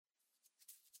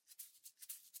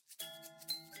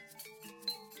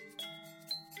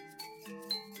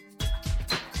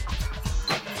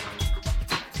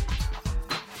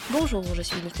Bonjour, je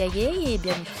suis mitigée et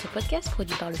bienvenue sur ce podcast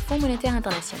produit par le Fonds monétaire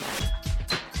international.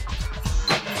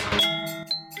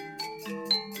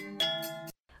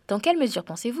 Dans quelle mesure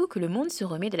pensez-vous que le monde se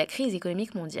remet de la crise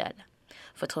économique mondiale ?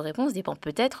 Votre réponse dépend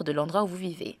peut-être de l'endroit où vous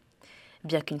vivez.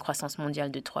 Bien qu'une croissance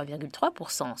mondiale de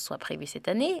 3,3% soit prévue cette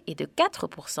année et de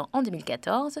 4% en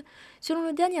 2014, selon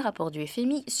le dernier rapport du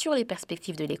FMI sur les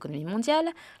perspectives de l'économie mondiale,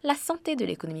 la santé de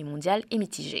l'économie mondiale est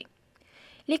mitigée.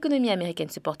 L'économie américaine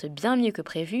se porte bien mieux que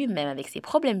prévu, même avec ses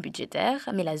problèmes budgétaires,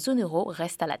 mais la zone euro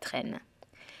reste à la traîne.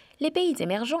 Les pays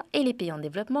émergents et les pays en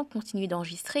développement continuent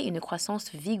d'enregistrer une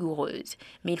croissance vigoureuse,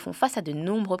 mais ils font face à de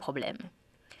nombreux problèmes.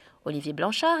 Olivier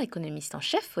Blanchard, économiste en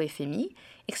chef au FMI,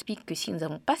 explique que si nous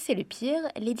avons passé le pire,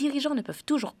 les dirigeants ne peuvent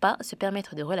toujours pas se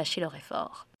permettre de relâcher leurs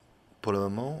efforts. Pour le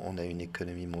moment, on a une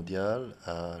économie mondiale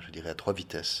à 3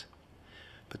 vitesses.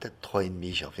 Peut-être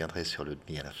 3,5, j'y reviendrai sur le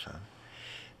demi à la fin.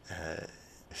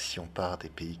 Si on part des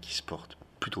pays qui se portent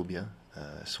plutôt bien,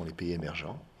 sont les pays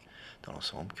émergents, dans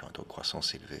l'ensemble, qui ont un taux de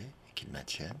croissance élevé et qui le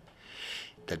maintiennent.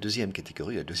 La deuxième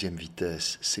catégorie, la deuxième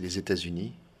vitesse, c'est les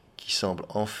États-Unis, qui semblent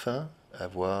enfin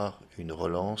avoir une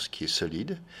relance qui est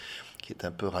solide, qui est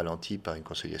un peu ralentie par une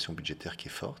consolidation budgétaire qui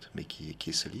est forte, mais qui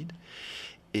est solide.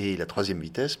 Et la troisième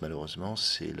vitesse, malheureusement,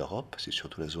 c'est l'Europe, c'est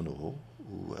surtout la zone euro,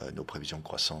 où nos prévisions de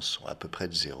croissance sont à peu près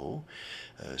de zéro,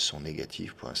 sont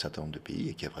négatives pour un certain nombre de pays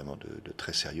et qui a vraiment de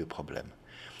très sérieux problèmes.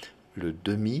 Le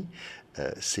demi,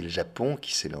 c'est le Japon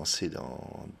qui s'est lancé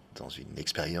dans une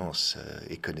expérience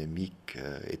économique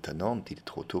étonnante, il est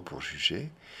trop tôt pour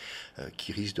juger,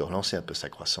 qui risque de relancer un peu sa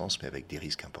croissance, mais avec des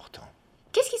risques importants.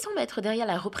 Qu'est-ce qui semble être derrière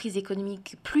la reprise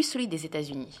économique plus solide des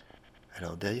États-Unis ?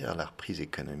 Alors derrière la reprise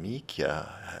économique, il y a,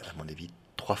 à mon avis,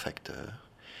 3 facteurs.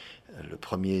 Le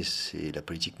premier, c'est la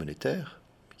politique monétaire,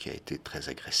 qui a été très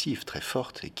agressive, très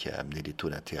forte, et qui a amené des taux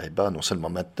d'intérêt bas, non seulement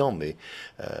maintenant, mais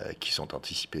qui sont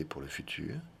anticipés pour le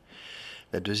futur.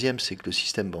 La deuxième, c'est que le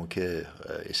système bancaire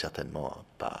est certainement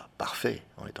pas parfait.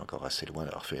 On est encore assez loin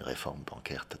d'avoir fait une réforme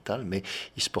bancaire totale, mais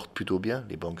il se porte plutôt bien.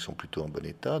 Les banques sont plutôt en bon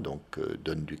état, donc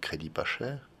donnent du crédit pas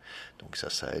cher. Donc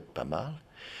ça aide pas mal.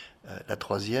 La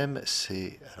troisième,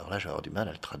 c'est, alors là je vais avoir du mal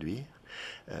à le traduire,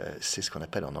 c'est ce qu'on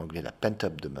appelle en anglais la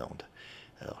pent-up demand.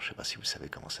 Alors je ne sais pas si vous savez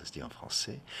comment ça se dit en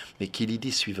français, mais qui est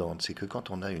l'idée suivante, c'est que quand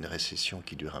on a une récession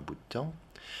qui dure un bout de temps,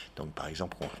 donc par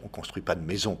exemple on ne construit pas de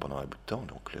maison pendant un bout de temps,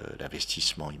 donc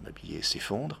l'investissement immobilier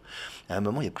s'effondre, à un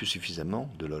moment il n'y a plus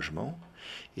suffisamment de logements,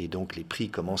 et donc les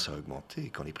prix commencent à augmenter, et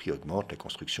quand les prix augmentent, la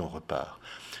construction repart.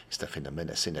 C'est un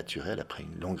phénomène assez naturel après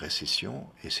une longue récession,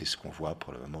 et c'est ce qu'on voit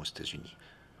pour le moment aux États-Unis.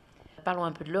 Parlons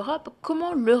un peu de l'Europe.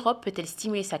 Comment l'Europe peut-elle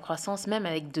stimuler sa croissance, même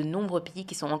avec de nombreux pays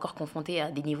qui sont encore confrontés à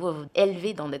des niveaux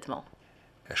élevés d'endettement ?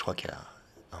 Je crois qu'il y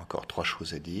a encore 3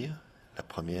 choses à dire. La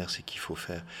première, c'est qu'il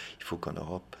faut qu'en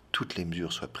Europe, toutes les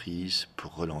mesures soient prises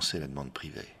pour relancer la demande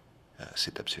privée.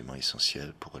 C'est absolument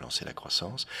essentiel pour relancer la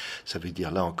croissance. Ça veut dire,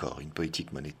 là encore, une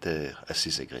politique monétaire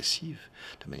assez agressive,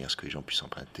 de manière à ce que les gens puissent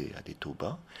emprunter à des taux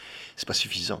bas. C'est pas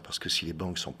suffisant, parce que si les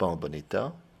banques ne sont pas en bon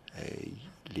état,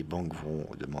 les banques vont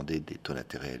demander des taux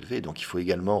d'intérêt élevés. Donc il faut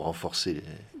également renforcer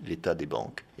l'état des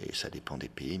banques. Et ça dépend des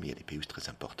pays, mais il y a des pays où c'est très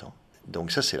important.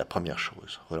 Donc ça, c'est la première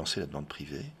chose, relancer la demande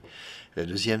privée. La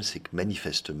deuxième, c'est que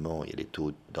manifestement, il y a des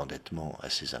taux d'endettement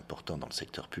assez importants dans le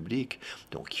secteur public.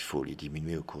 Donc il faut les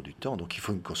diminuer au cours du temps. Donc il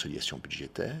faut une consolidation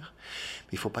budgétaire.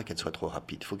 Mais il ne faut pas qu'elle soit trop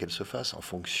rapide. Il faut qu'elle se fasse en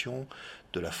fonction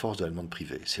de la force de la demande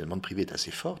privée. Si la demande privée est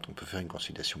assez forte, on peut faire une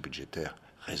consolidation budgétaire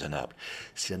raisonnable.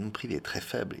 Si la demande privée est très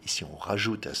faible, et si on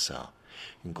rajoute à ça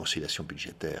une consolidation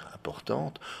budgétaire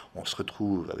importante, on se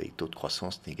retrouve avec taux de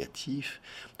croissance négatifs.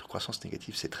 Taux de croissance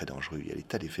négatif, c'est très dangereux. Il y a des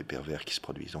tas d'effets pervers qui se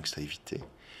produisent, donc c'est à éviter.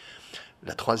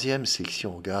 La troisième, c'est que si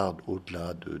on regarde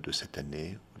au-delà de cette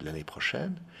année ou de l'année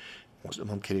prochaine, on se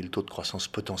demande quel est le taux de croissance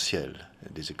potentiel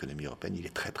des économies européennes. Il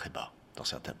est très très bas. Dans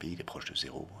certains pays, il est proche de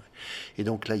zéro. Et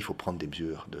donc là, il faut prendre des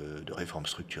mesures de réformes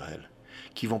structurelles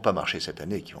qui ne vont pas marcher cette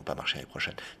année, qui ne vont pas marcher l'année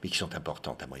prochaine, mais qui sont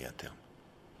importantes à moyen terme.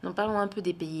 Donc parlons un peu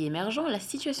des pays émergents. La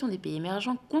situation des pays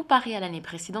émergents, comparée à l'année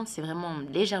précédente, s'est vraiment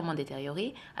légèrement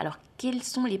détériorée. Alors, quels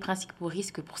sont les principaux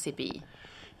risques pour ces pays ?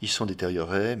 Ils sont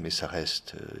détériorés, mais ça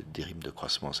reste des rythmes de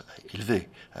croissance élevés,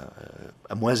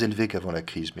 moins élevés qu'avant la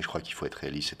crise, mais je crois qu'il faut être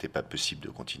réaliste, ce n'était pas possible de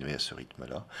continuer à ce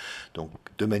rythme-là. Donc,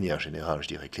 de manière générale, je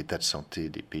dirais que l'état de santé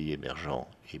des pays émergents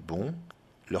est bon.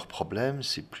 Leur problème,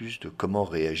 c'est plus de comment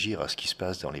réagir à ce qui se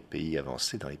passe dans les pays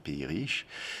avancés, dans les pays riches,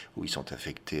 où ils sont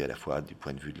affectés à la fois du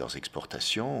point de vue de leurs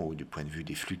exportations ou du point de vue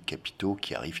des flux de capitaux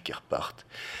qui arrivent, qui repartent,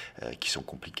 qui sont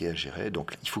compliqués à gérer.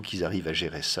 Donc il faut qu'ils arrivent à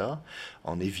gérer ça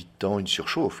en évitant une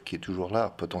surchauffe qui est toujours là,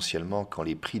 potentiellement quand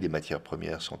les prix des matières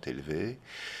premières sont élevés,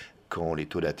 quand les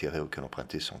taux d'intérêt auxquels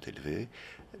emprunter sont élevés,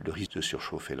 le risque de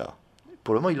surchauffe est là.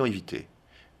 pour le moment, ils l'ont évité.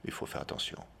 Il faut faire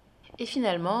attention. Et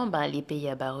finalement, les pays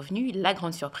à bas revenus, la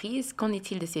grande surprise, qu'en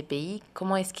est-il de ces pays?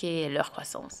 Comment est-ce qu'est leur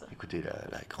croissance? Écoutez,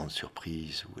 la grande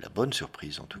surprise, ou la bonne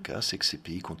surprise en tout cas, c'est que ces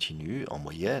pays continuent, en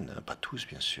moyenne, pas tous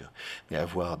bien sûr, mais à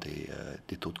avoir des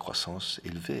taux de croissance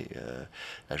élevés.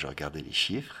 Là, je regardais les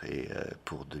chiffres, et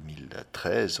pour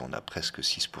 2013, on a presque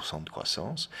 6% de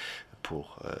croissance.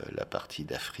 Pour la partie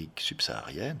d'Afrique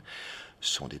subsaharienne,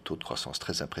 ce sont des taux de croissance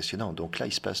très impressionnants. Donc là,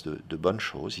 il se passe de bonnes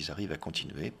choses, ils arrivent à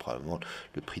continuer. Probablement,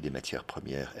 le prix des matières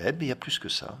premières aide, mais il y a plus que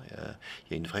ça. Il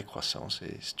y a une vraie croissance,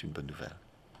 et c'est une bonne nouvelle.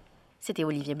 C'était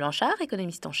Olivier Blanchard,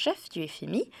 économiste en chef du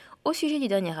FMI, au sujet du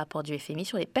dernier rapport du FMI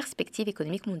sur les perspectives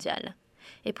économiques mondiales.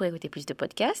 Et pour écouter plus de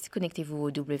podcasts, connectez-vous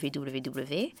au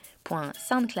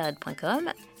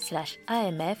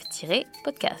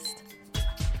www.soundcloud.com/amf-podcast.